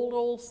the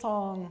old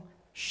song,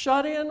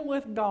 Shut In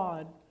with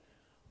God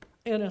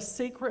in a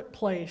Secret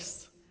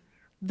Place.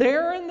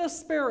 There in the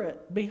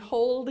Spirit,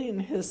 beholding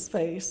his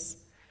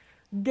face,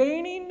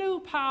 gaining new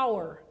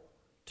power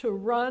to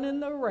run in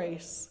the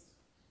race.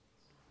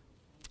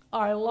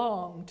 I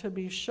long to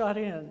be shut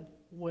in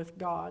with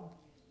God.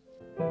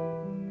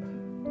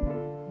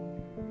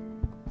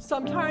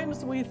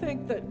 Sometimes we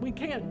think that we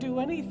can't do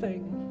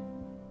anything,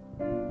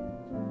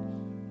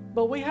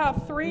 but we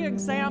have 3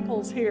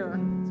 examples here.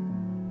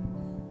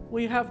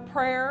 We have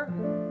prayer,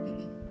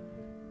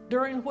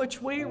 during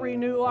which we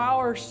renew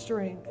our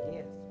strength.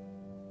 Yes.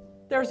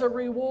 There's a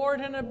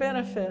reward and a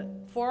benefit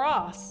for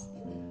us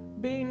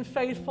being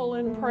faithful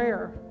in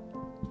prayer.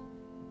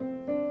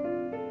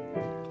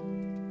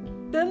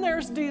 Then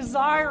there's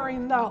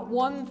desiring that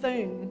one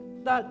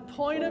thing, that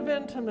point of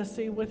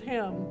intimacy with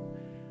him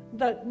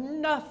that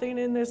nothing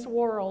in this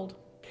world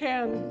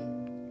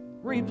can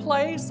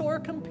replace or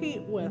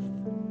compete with.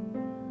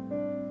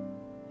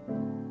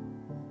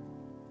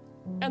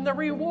 And the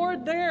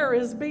reward there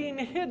is being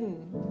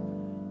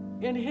hidden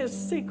in his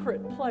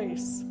secret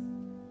place.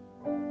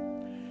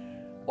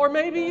 Or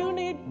maybe you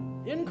need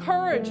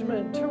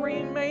encouragement to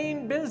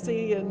remain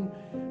busy and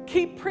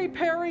keep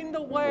preparing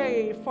the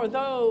way for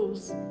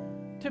those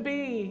to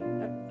be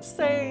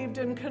saved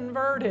and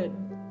converted.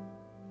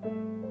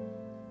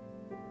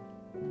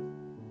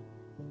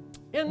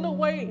 In the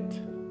wait,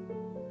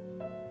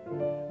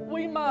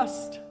 we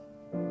must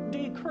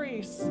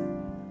decrease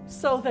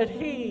so that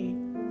he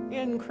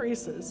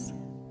increases.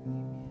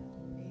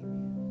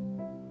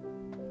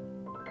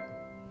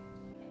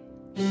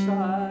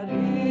 Shut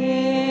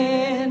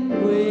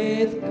in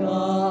with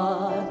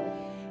God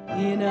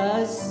in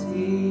a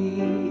secret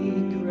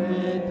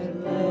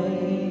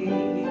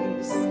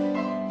place.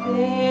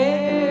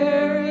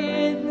 There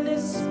in the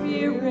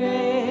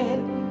Spirit,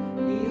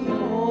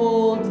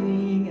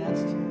 beholding at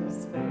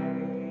his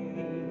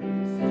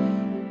face,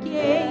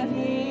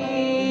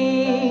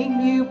 gaining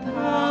new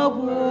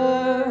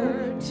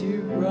power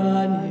to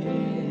run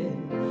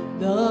in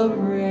the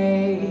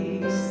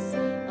race.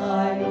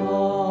 I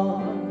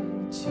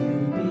long to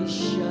be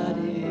shut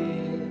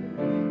in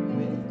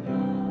with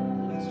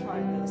God. Let's try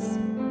this.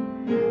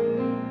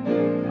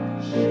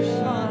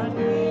 Shut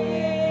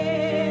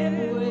in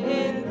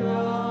with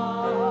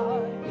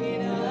God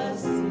in a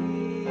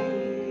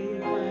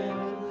secret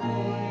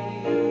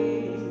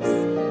place.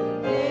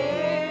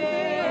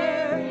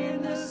 There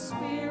in the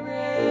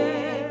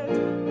Spirit,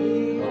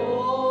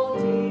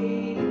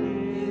 beholding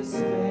his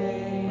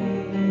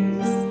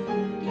face,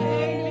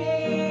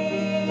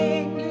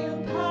 gaining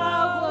new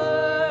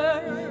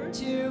power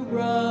to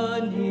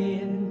run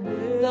in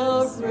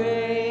the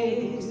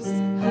race.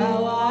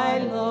 How I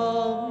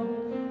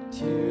long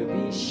to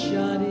be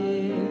shut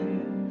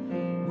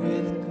in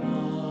with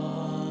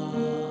God.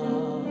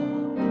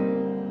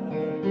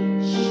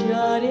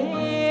 Shut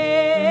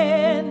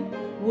in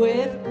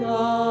with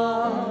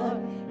God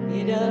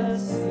in a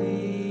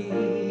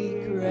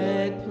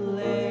secret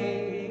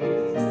place.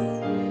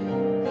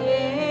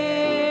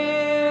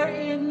 There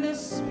in the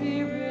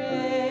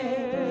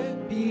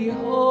Spirit,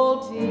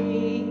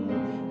 beholding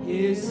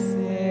his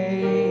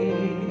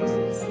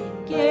face,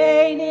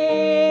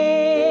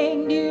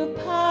 gaining new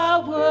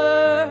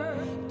power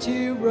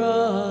to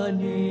run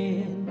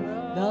in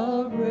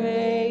the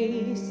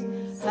race.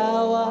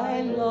 How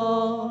I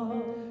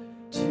long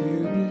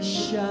to be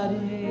shut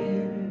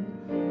in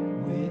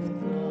with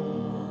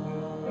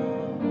God.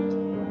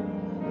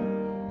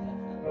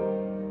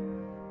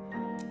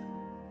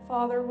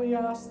 Father, we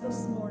ask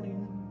this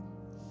morning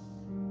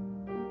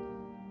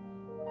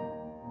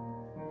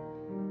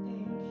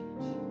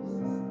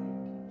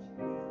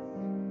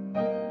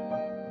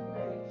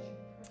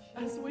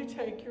as we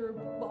take your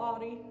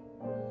body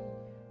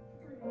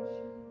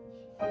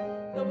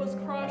that was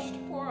crushed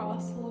for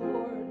us,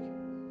 Lord,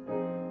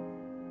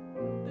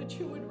 that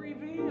you would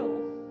reveal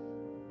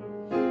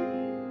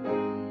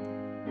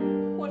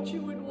what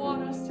you would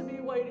want us to be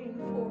waiting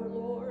for,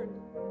 Lord.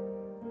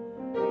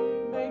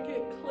 Make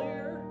it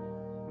clear.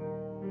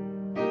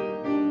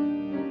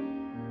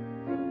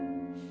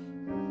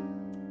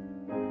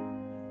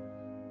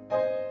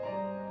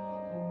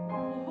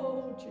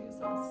 Oh,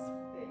 Jesus.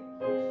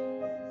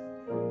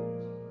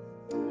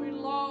 We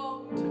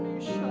long to be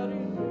shut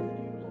in with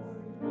you,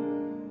 Lord.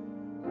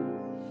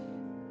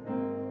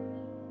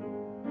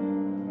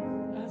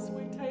 As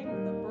we take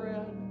the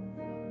bread,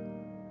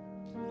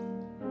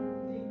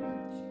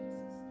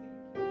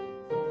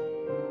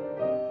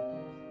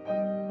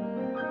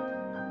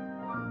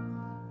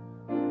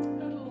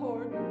 and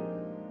Lord,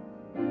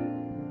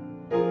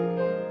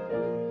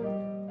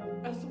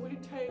 as we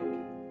take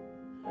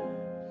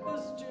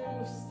this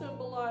juice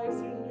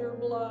symbolizing your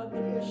blood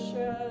that was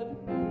shed,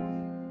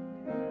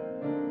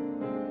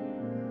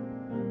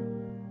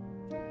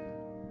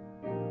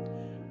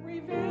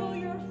 reveal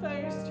your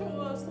face to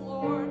us,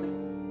 Lord,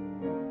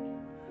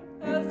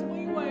 as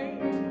we wait.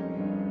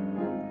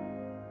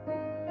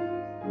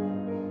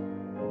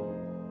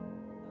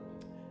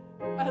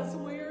 As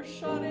we are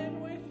shut in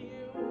with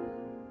you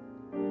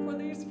for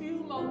these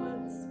few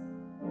moments,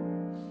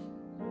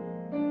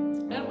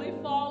 and we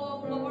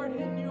follow, Lord,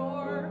 in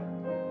your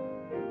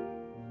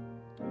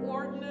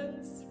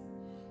ordinance,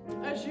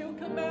 as you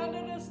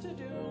commanded us to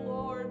do,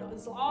 Lord,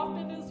 as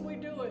often as we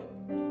do it,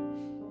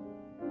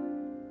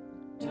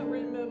 to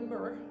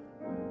remember.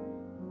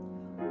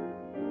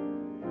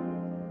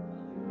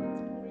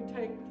 We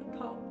take the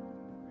cup.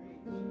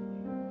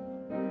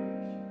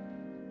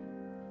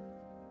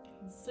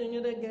 Sing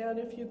it again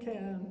if you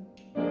can.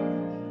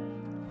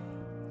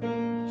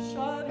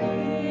 Shut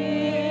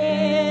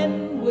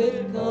In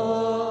with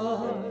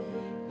God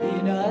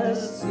in a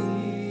secret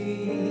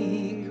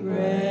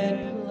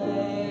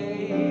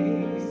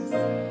place.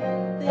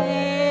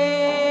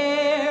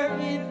 There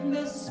in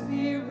the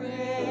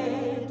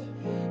Spirit,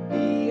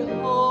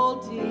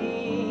 beholding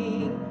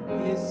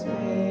his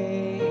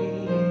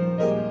face,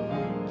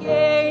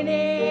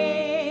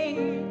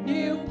 gaining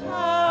new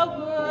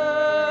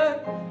power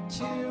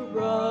to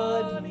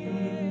run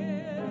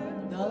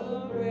in the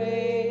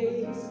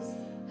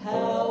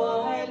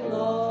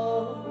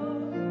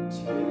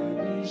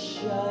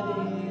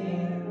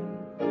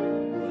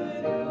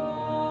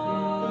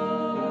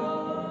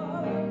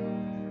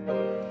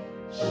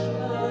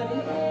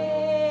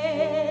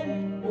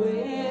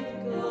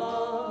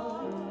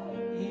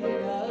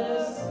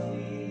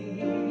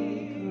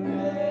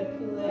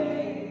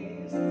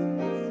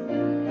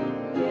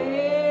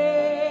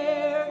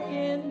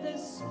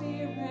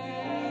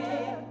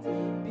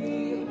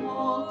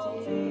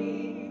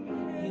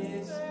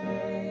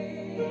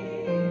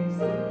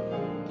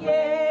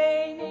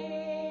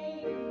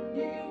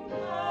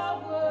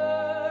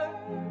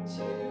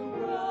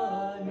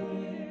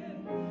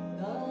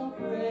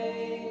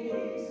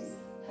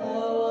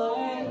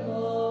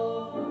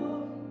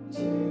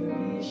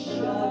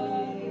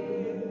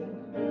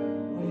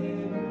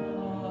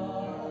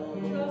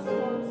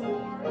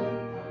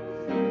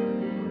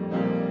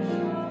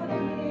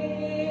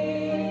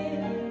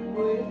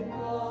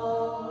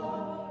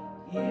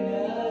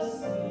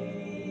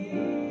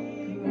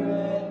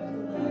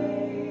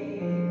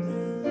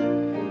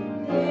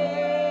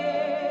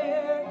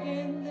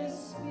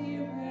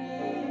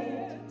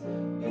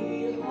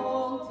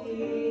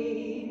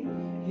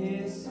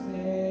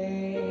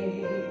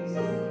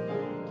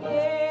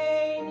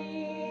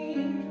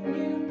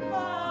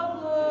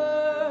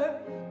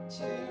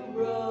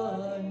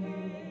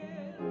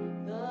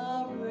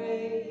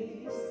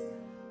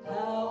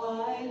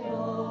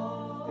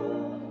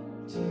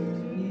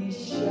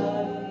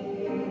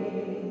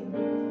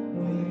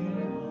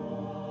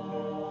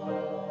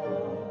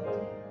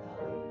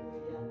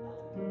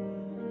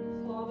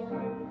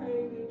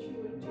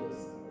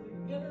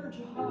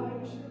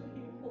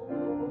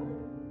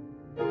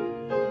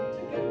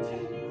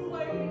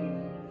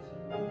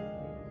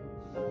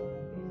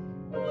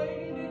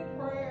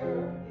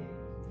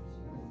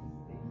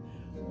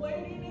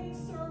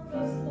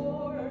us, Lord.